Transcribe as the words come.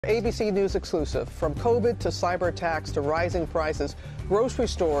ABC News exclusive. From COVID to cyber attacks to rising prices, grocery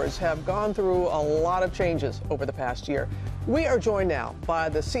stores have gone through a lot of changes over the past year. We are joined now by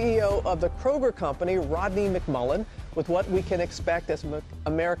the CEO of the Kroger company, Rodney McMullen, with what we can expect as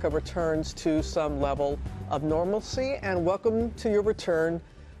America returns to some level of normalcy. And welcome to your return,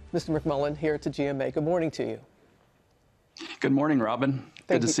 Mr. McMullen, here to GMA. Good morning to you. Good morning, Robin.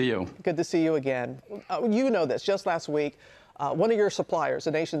 Good to see you. Good to see you again. You know this, just last week, one of your suppliers,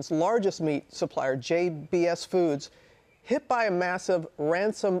 the nation's largest meat supplier, JBS Foods, hit by a massive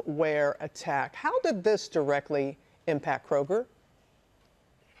ransomware attack. How did this directly impact Kroger?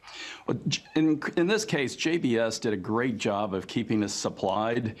 Well, in this case, JBS did a great job of keeping us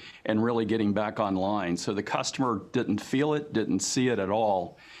supplied and really getting back online. So the customer didn't feel it, didn't see it at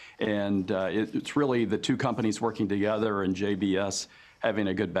all. And it's really the two companies working together and JBS having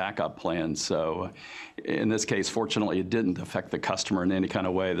a good backup plan. So in this case, fortunately, it didn't affect the customer in any kind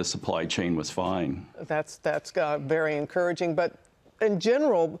of way. The supply chain was fine. That's very encouraging. But in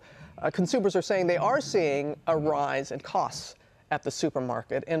general, consumers are saying they are seeing a rise in costs at the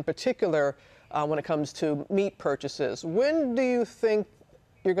supermarket, in particular when it comes to meat purchases. When do you think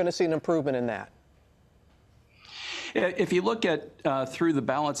you're going to see an improvement in that? If you look at through the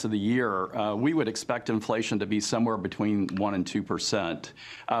balance of the year, we would expect inflation to be somewhere between 1% and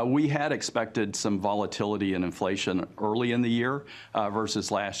 2%. We had expected some volatility in inflation early in the year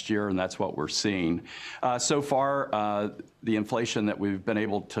versus last year, and that's what we're seeing. So far, the inflation that we've been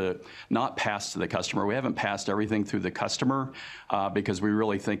able to not pass to the customer, we haven't passed everything through the customer because we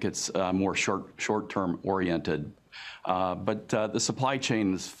really think it's more short-term oriented. But the supply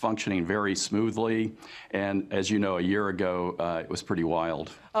chain is functioning very smoothly. And as you know, a year ago, it was pretty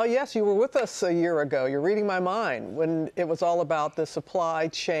wild. Oh, yes, you were with us a year ago. You're reading my mind when it was all about the supply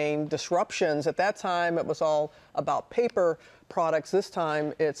chain disruptions. At that time, it was all about paper products. This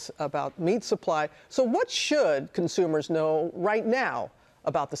time, it's about meat supply. So what should consumers know right now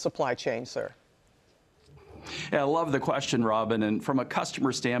about the supply chain, sir? Yeah, I love the question, Robin. And from a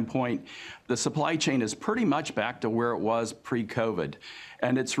customer standpoint, the supply chain is pretty much back to where it was pre-COVID.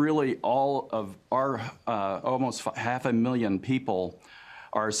 And it's really all of our almost 500,000 people,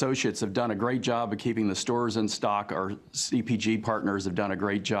 our associates have done a great job of keeping the stores in stock. Our CPG partners have done a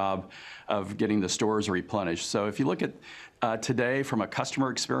great job of getting the stores replenished. So if you look at today from a customer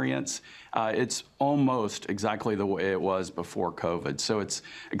experience, it's almost exactly the way it was before COVID. So it's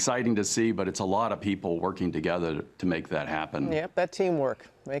exciting to see, but it's a lot of people working together to make that happen. Yep, that teamwork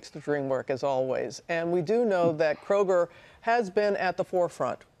makes the dream work as always. And we do know that Kroger has been at the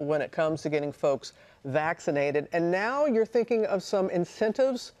forefront when it comes to getting folks vaccinated. And now you're thinking of some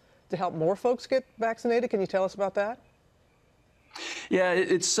incentives to help more folks get vaccinated. Can you tell us about that? Yeah,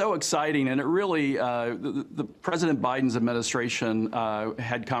 it's so exciting, and it really, the President Biden's administration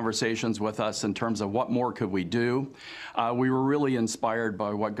had conversations with us in terms of what more could we do. We were really inspired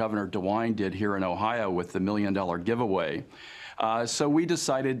by what Governor DeWine did here in Ohio with the $1 million giveaway. So we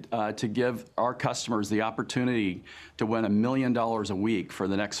decided to give our customers the opportunity to win $1 million a week for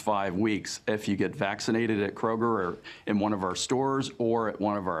the next 5 weeks if you get vaccinated at Kroger or in one of our stores or at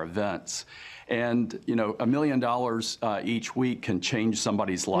one of our events. And, you know, $1 million each week can change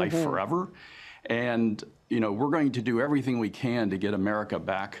somebody's life forever. And, you know, we're going to do everything we can to get America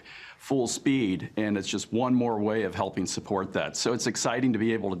back full speed. And it's just one more way of helping support that. So it's exciting to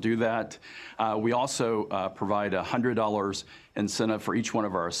be able to do that. We also provide a $100 incentive for each one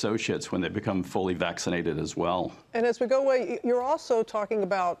of our associates when they become fully vaccinated as well. And as we go away, you're also talking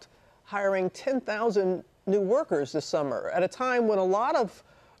about hiring 10,000 new workers this summer at a time when a lot of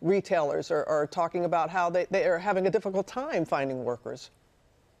retailers are talking about how they are having a difficult time finding workers.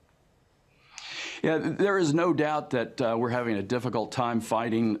 Yeah, there is no doubt that we're having a difficult time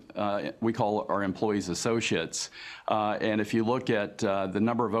finding, we call our employees associates. And if you look at the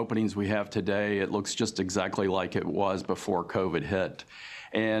number of openings we have today, it looks just exactly like it was before COVID hit.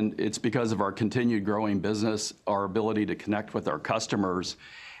 And it's because of our continued growing business, our ability to connect with our customers,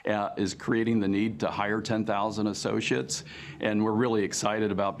 is creating the need to hire 10,000 associates. And we're really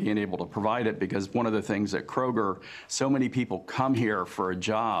excited about being able to provide it because one of the things at Kroger, so many people come here for a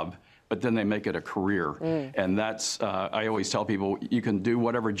job, but then they make it a career. And that's, I always tell people, you can do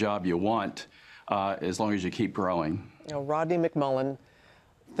whatever job you want as long as you keep growing. You know, Rodney McMullen,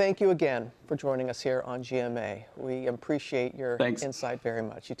 thank you again for joining us here on GMA. We appreciate your insight very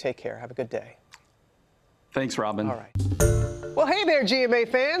much. You take care. Have a good day. Thanks, Robin. All right. Well, hey there, GMA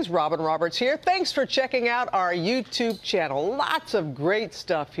fans. Robin Roberts here. Thanks for checking out our YouTube channel. Lots of great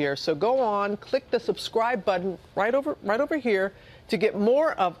stuff here. So go on, click the subscribe button right over here to get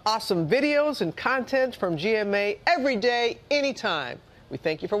more of awesome videos and content from GMA every day, anytime. We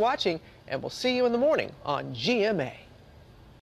thank you for watching, and we'll see you in the morning on GMA.